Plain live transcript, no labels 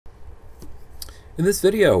In this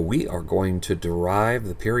video, we are going to derive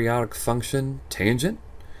the periodic function tangent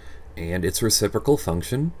and its reciprocal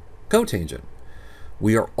function cotangent.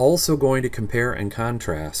 We are also going to compare and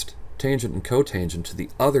contrast tangent and cotangent to the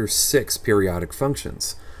other 6 periodic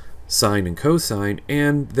functions, sine and cosine,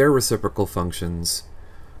 and their reciprocal functions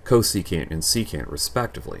cosecant and secant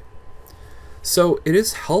respectively. So it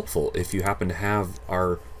is helpful if you happen to have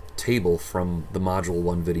our table from the Module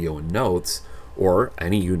 1 video and notes, or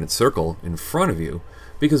any unit circle in front of you,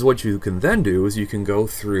 because what you can then do is you can go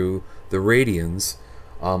through the radians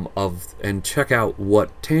and check out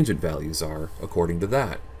what tangent values are according to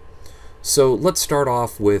that. So let's start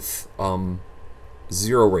off with 0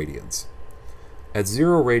 radians. At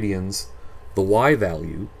 0 radians, the y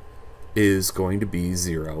value is going to be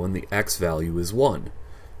 0 and the x value is 1.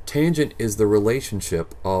 Tangent is the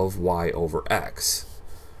relationship of y over x.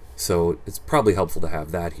 So it's probably helpful to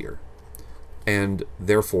have that here. And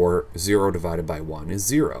therefore 0 divided by 1 is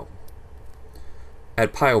 0.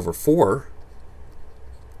 At pi over 4,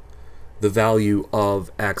 the value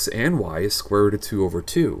of x and y is square root of 2 over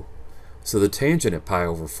 2. So the tangent at pi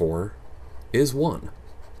over 4 is 1.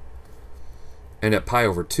 And at pi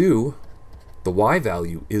over 2, the y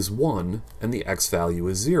value is 1 and the x value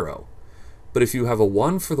is 0. But if you have a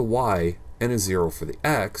 1 for the y and a 0 for the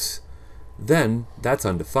x, then that's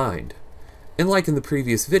undefined. And like in the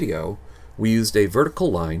previous video, we used a vertical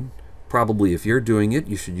line. Probably if you're doing it,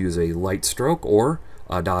 you should use a light stroke or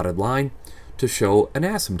a dotted line to show an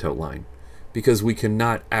asymptote line, because we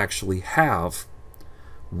cannot actually have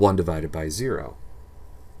 1 divided by 0.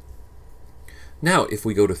 Now, if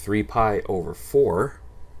we go to 3 pi over 4,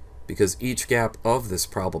 because each gap of this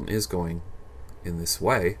problem is going in this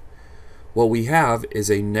way, what we have is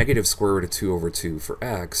a negative square root of 2 over 2 for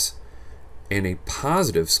x, and a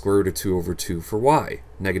positive square root of 2 over 2 for y.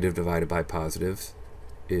 Negative divided by positive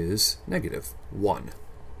is negative 1.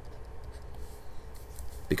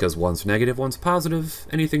 Because 1's negative, 1's positive,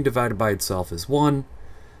 anything divided by itself is 1.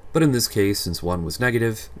 But in this case, since 1 was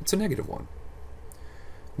negative, it's a negative 1.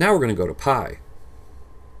 Now we're going to go to pi.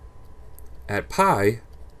 At pi,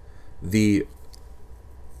 the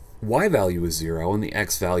y value is 0 and the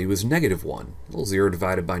x value is negative 1. Well, 0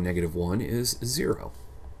 divided by negative 1 is 0.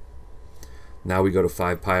 Now we go to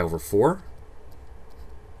 5 pi over 4.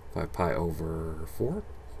 5 pi over 4.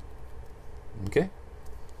 Okay.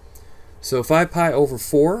 So 5 pi over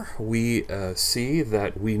 4, we see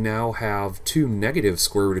that we now have 2 negative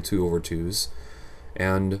square root of 2 over 2's,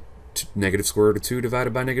 and negative square root of 2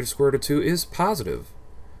 divided by negative square root of 2 is positive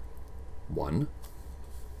 1.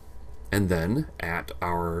 And then at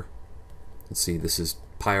our, let's see, this is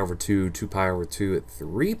pi over 2, 2 pi over 2, at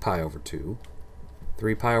 3 pi over 2,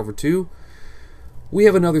 3 pi over 2, we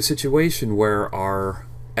have another situation where our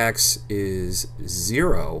x is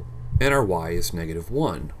 0 and our y is negative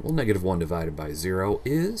 1. Well, negative 1 divided by 0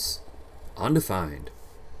 is undefined.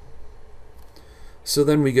 So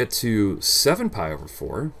then we get to 7 pi over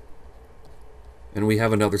 4, and we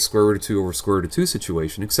have another square root of 2 over square root of 2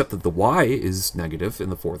 situation, except that the y is negative in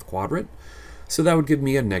the 4th quadrant, so that would give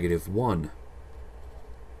me a negative 1.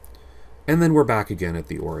 And then we're back again at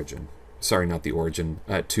the origin. Sorry, not the origin,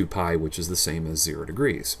 at 2 pi, which is the same as 0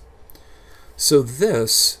 degrees. So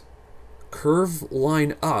this curve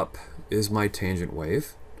line up is my tangent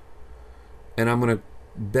wave, and I'm going to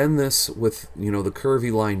bend this with, the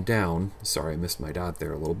curvy line down. Sorry, I missed my dot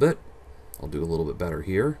there a little bit. I'll do a little bit better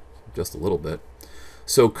here, just a little bit.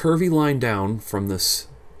 So curvy line down from this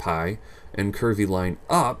pi, and curvy line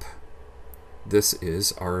up, this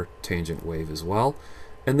is our tangent wave as well.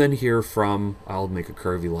 And then here from, I'll make a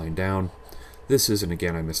curvy line down. This is, and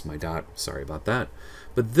again I missed my dot, sorry about that.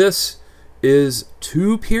 But this is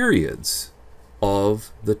 2 periods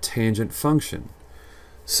of the tangent function.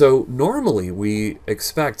 So normally we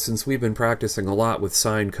expect, since we've been practicing a lot with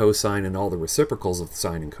sine, cosine, and all the reciprocals of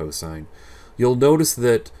sine and cosine, you'll notice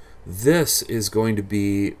that this is going to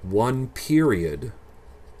be 1 period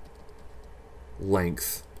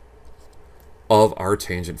length of our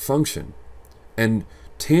tangent function. And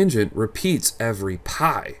tangent repeats every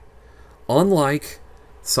pi. Unlike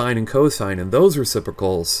sine and cosine and those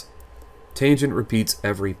reciprocals, tangent repeats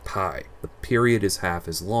every pi. The period is half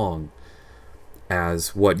as long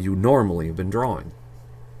as what you normally have been drawing.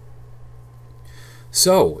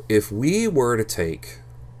 So if we were to take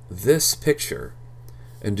this picture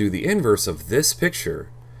and do the inverse of this picture,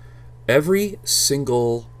 every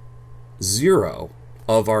single 0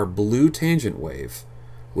 of our blue tangent wave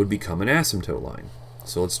would become an asymptote line.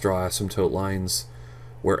 So let's draw asymptote lines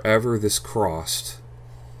wherever this crossed,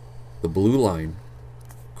 the blue line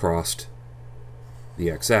crossed the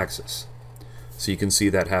x-axis. So you can see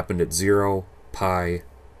that happened at 0, pi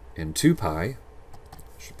and 2 pi,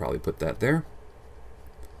 should probably put that there,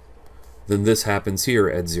 then this happens here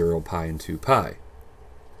at 0 pi and 2 pi.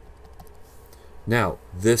 Now,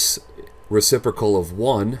 this reciprocal of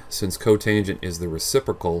 1, since cotangent is the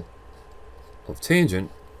reciprocal of tangent,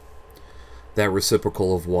 that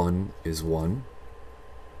reciprocal of 1 is 1.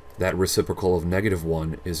 That reciprocal of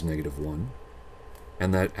 -1 is -1.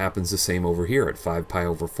 And that happens the same over here. At 5 pi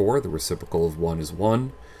over 4, the reciprocal of 1 is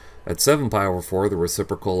 1. At 7 pi over 4, the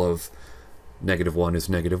reciprocal of -1 is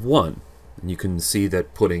 -1. And you can see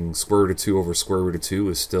that putting square root of 2 over square root of 2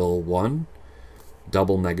 is still 1.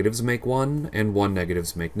 Double negatives make 1, and 1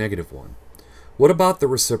 negatives make -1. What about the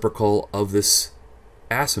reciprocal of this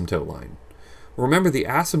asymptote line? Remember, the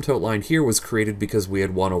asymptote line here was created because we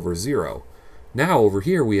had 1 over 0. Now over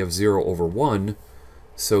here we have 0 over 1,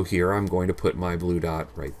 so here I'm going to put my blue dot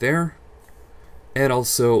right there. And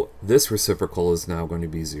also this reciprocal is now going to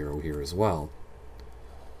be 0 here as well.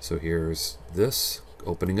 So here's this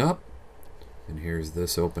opening up, and here's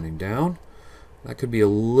this opening down. That could be a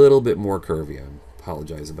little bit more curvy. I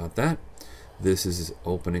apologize about that. This is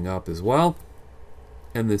opening up as well,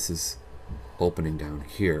 and this is opening down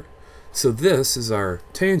here. So this is our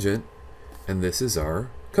tangent, and this is our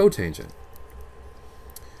cotangent.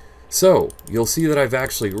 So you'll see that I've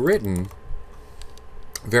actually written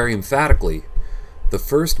very emphatically, the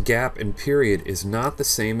first gap and period is not the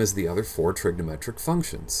same as the other 4 trigonometric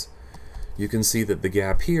functions. You can see that the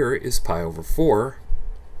gap here is pi over 4,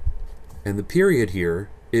 and the period here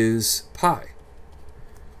is pi.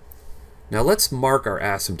 Now let's mark our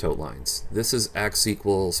asymptote lines. This is x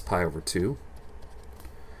equals pi over 2,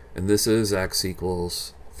 and this is x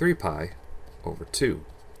equals 3 pi over 2.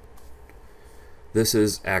 This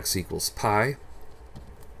is x equals pi.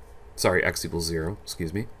 Sorry, x equals 0,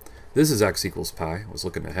 excuse me. This is x equals pi. I was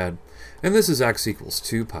looking ahead. And this is x equals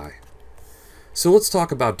 2 pi. So let's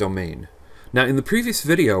talk about domain. Now, in the previous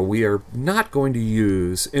video, we are not going to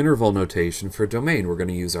use interval notation for domain. We're going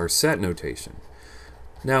to use our set notation.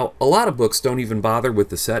 Now, a lot of books don't even bother with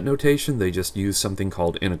the set notation. They just use something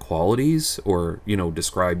called inequalities, or,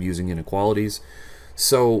 describe using inequalities.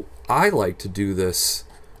 So I like to do this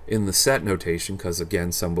in the set notation because,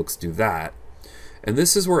 again, some books do that. And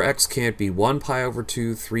this is where x can't be 1 pi over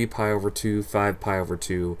 2, 3 pi over 2, 5 pi over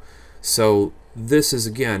 2. So this is,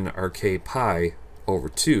 again, our k pi over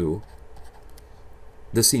 2.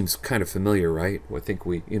 This seems kind of familiar, right? I think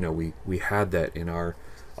we had that in our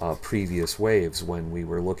previous waves when we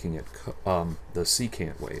were looking at the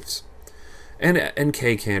secant waves. And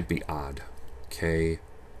k can't be odd. K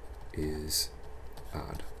is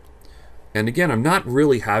odd. And again, I'm not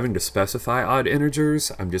really having to specify odd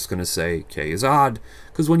integers. I'm just going to say k is odd,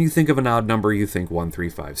 because when you think of an odd number, you think 1, 3,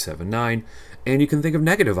 5, 7, 9. And you can think of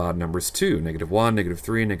negative odd numbers too, -1,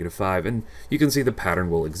 -3, -5, and you can see the pattern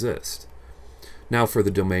will exist. Now for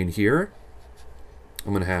the domain here,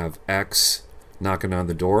 I'm going to have x knocking on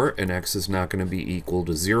the door, and x is not going to be equal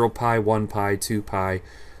to 0 pi, 1 pi, 2 pi.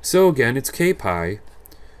 So again, it's k pi,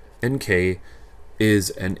 and k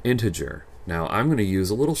is an integer. Now I'm going to use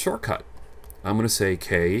a little shortcut. I'm going to say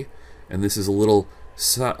k, and this is a little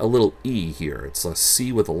e here. It's a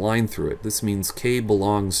c with a line through it. This means k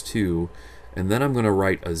belongs to, and then I'm going to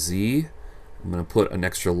write a z. I'm going to put an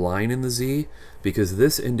extra line in the z, because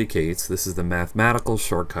this indicates this is the mathematical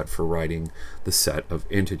shortcut for writing the set of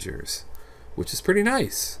integers, which is pretty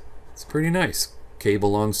nice. It's pretty nice. K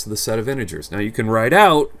belongs to the set of integers. Now you can write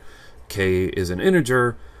out k is an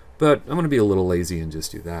integer, but I'm going to be a little lazy and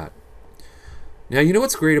just do that. Now, you know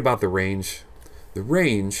what's great about the range? The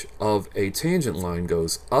range of a tangent line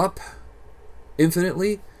goes up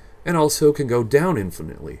infinitely and also can go down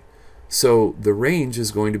infinitely. So the range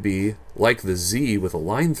is going to be like the z with a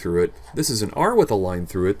line through it. This is an r with a line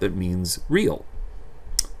through it that means real.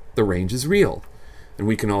 The range is real. And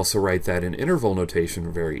we can also write that in interval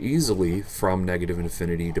notation very easily from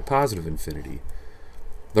 -infinity to +infinity.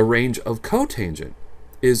 The range of cotangent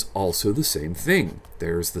is also the same thing.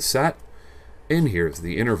 There's the set, and here's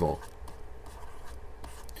the interval.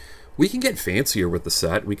 We can get fancier with the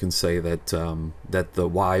set. We can say that that the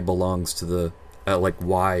y belongs to the like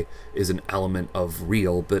y is an element of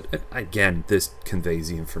real, but again, this conveys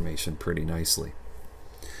the information pretty nicely.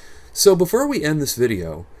 So before we end this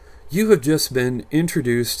video, you have just been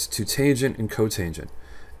introduced to tangent and cotangent.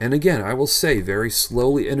 And again, I will say very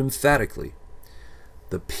slowly and emphatically,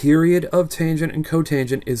 the period of tangent and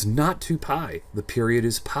cotangent is not 2 pi. The period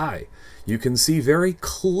is pi. You can see very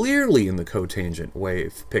clearly in the cotangent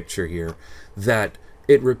wave picture here that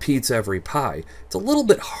it repeats every pi. It's a little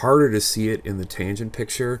bit harder to see it in the tangent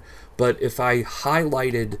picture, but if I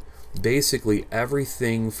highlighted basically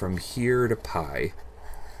everything from here to pi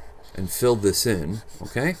and filled this in,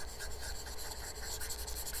 okay?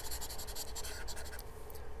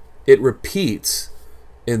 It repeats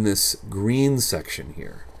in this green section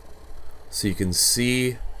here. So you can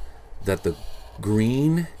see that the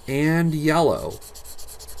green and yellow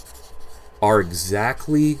are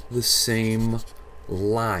exactly the same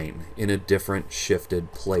line in a different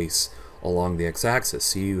shifted place along the x-axis.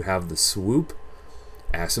 So you have the swoop,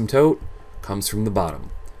 asymptote comes from the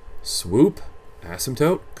bottom. Swoop,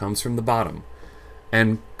 asymptote comes from the bottom.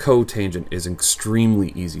 And cotangent is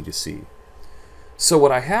extremely easy to see. So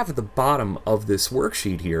what I have at the bottom of this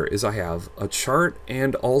worksheet here is I have a chart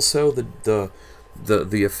and also the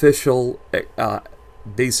official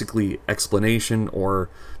basically explanation or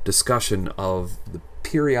discussion of the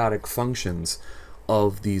periodic functions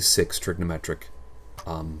of these six trigonometric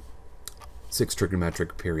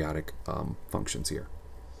periodic functions here.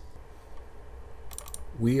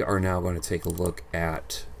 We are now going to take a look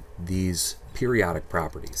at these periodic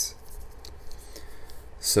properties.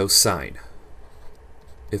 So sine.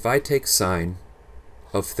 If I take sine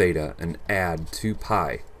of theta and add 2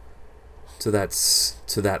 pi to that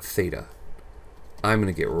theta, I'm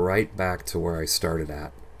going to get right back to where I started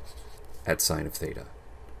at sine of theta.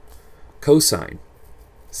 Cosine,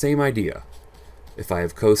 same idea. If I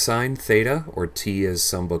have cosine theta, or t as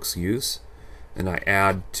some books use, and I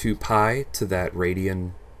add 2 pi to that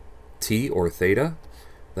radian t or theta,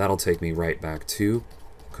 that'll take me right back to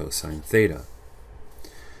cosine theta.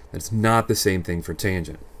 That's not the same thing for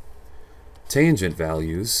tangent. Tangent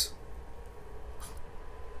values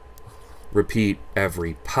repeat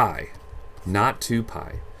every pi, not 2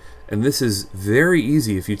 pi. And this is very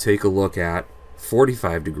easy if you take a look at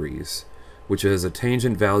 45 degrees, which has a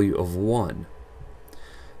tangent value of 1.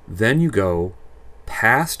 Then you go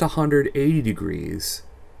past 180 degrees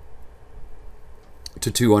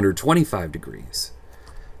to 225 degrees.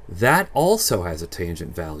 That also has a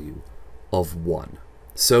tangent value of 1.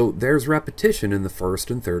 So there's repetition in the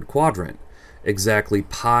first and third quadrant, exactly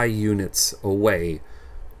pi units away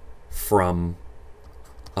from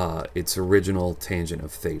its original tangent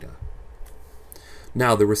of theta.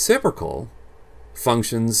 Now the reciprocal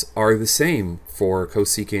functions are the same for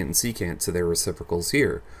cosecant and secant, so they're reciprocals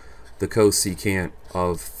here. The cosecant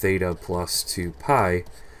of theta plus 2 pi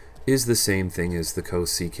is the same thing as the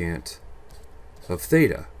cosecant of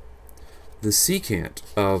theta. The secant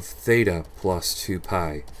of theta plus 2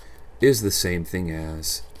 pi is the same thing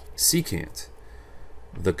as secant.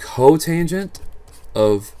 The cotangent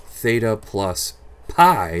of theta plus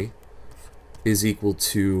pi is equal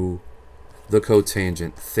to the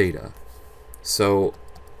cotangent theta. So,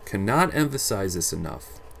 cannot emphasize this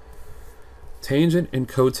enough. Tangent and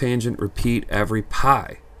cotangent repeat every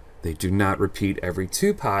pi. They do not repeat every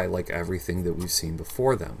 2 pi like everything that we've seen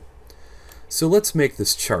before them. So let's make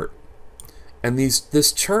this chart. And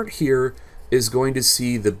this chart here is going to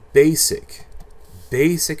see the basic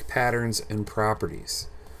patterns and properties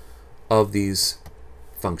of these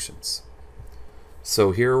functions.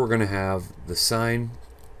 So here we're going to have the sine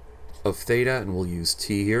of theta, and we'll use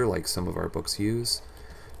t here like some of our books use.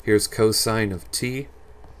 Here's cosine of t.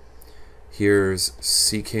 Here's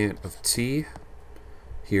secant of t.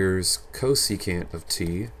 Here's cosecant of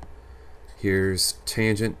t. Here's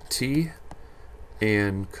tangent t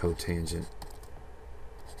and cotangent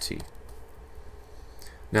t.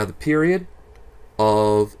 Now the period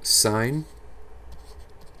of sine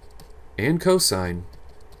and cosine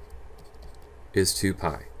is 2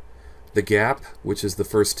 pi. The gap, which is the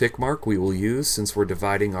first tick mark we will use since we're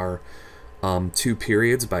dividing our 2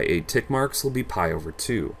 periods by 8 tick marks, will be pi over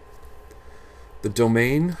 2. The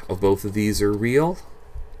domain of both of these are real,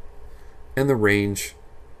 and the range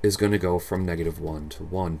is going to go from -1 to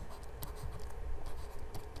 1.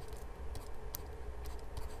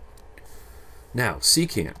 Now,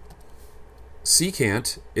 secant.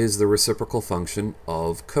 Secant is the reciprocal function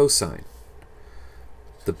of cosine.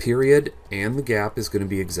 The period and the gap is going to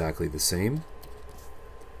be exactly the same.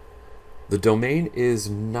 The domain is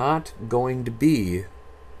not going to be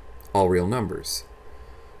all real numbers.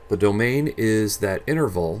 The domain is that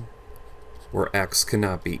interval where x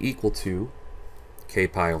cannot be equal to k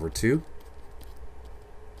pi over 2,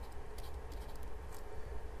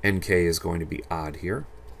 and k is going to be odd here.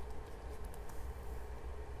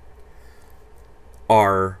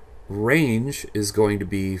 Our range is going to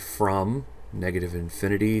be from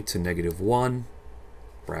 -infinity to -1,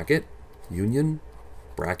 bracket, union,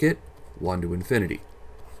 bracket, 1 to infinity.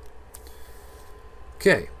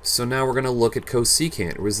 Okay, so now we're going to look at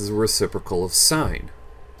cosecant, which is the reciprocal of sine.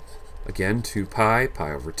 Again, 2 pi,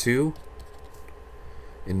 pi over 2.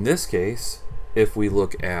 In this case, if we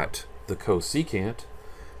look at the cosecant,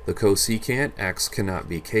 x cannot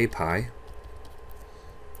be k pi,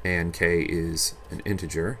 and k is an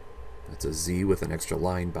integer. That's a z with an extra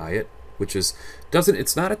line by it, which is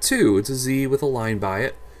it's not a 2, it's a z with a line by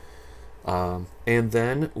it. And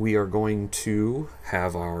then we are going to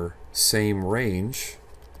have our same range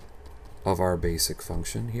of our basic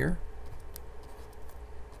function here.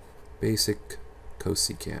 Basic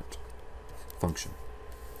cosecant function.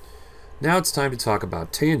 Now it's time to talk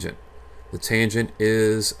about tangent. The tangent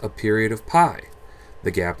is a period of pi.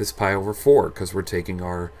 The gap is pi over 4 because we're taking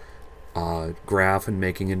our graph and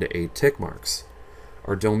making into 8 tick marks.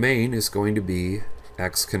 Our domain is going to be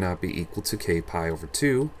x cannot be equal to k pi over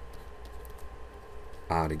 2.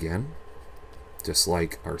 Odd again, just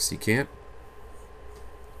like our secant.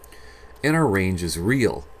 And our range is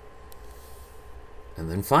real.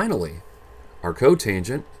 And then finally, our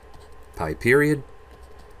cotangent, pi period,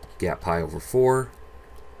 gap pi over 4.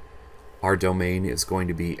 Our domain is going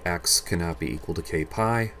to be x cannot be equal to k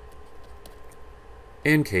pi,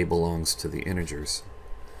 and k belongs to the integers.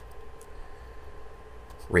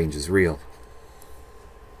 Range is real.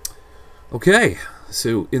 Okay,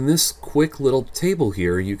 so in this quick little table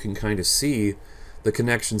here, you can kind of see the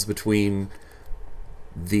connections between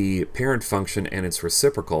the parent function and its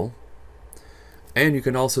reciprocal. And you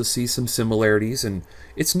can also see some similarities, and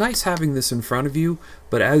it's nice having this in front of you,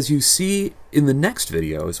 but as you see in the next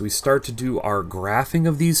video, as we start to do our graphing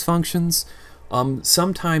of these functions,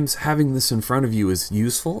 sometimes having this in front of you is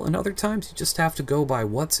useful, and other times you just have to go by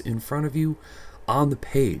what's in front of you on the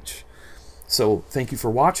page. So thank you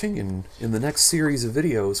for watching, and in the next series of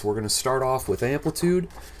videos, we're going to start off with amplitude,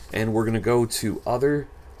 and we're going to go to other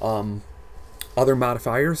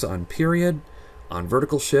modifiers on period, on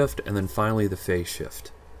vertical shift, and then finally the phase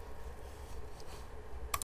shift.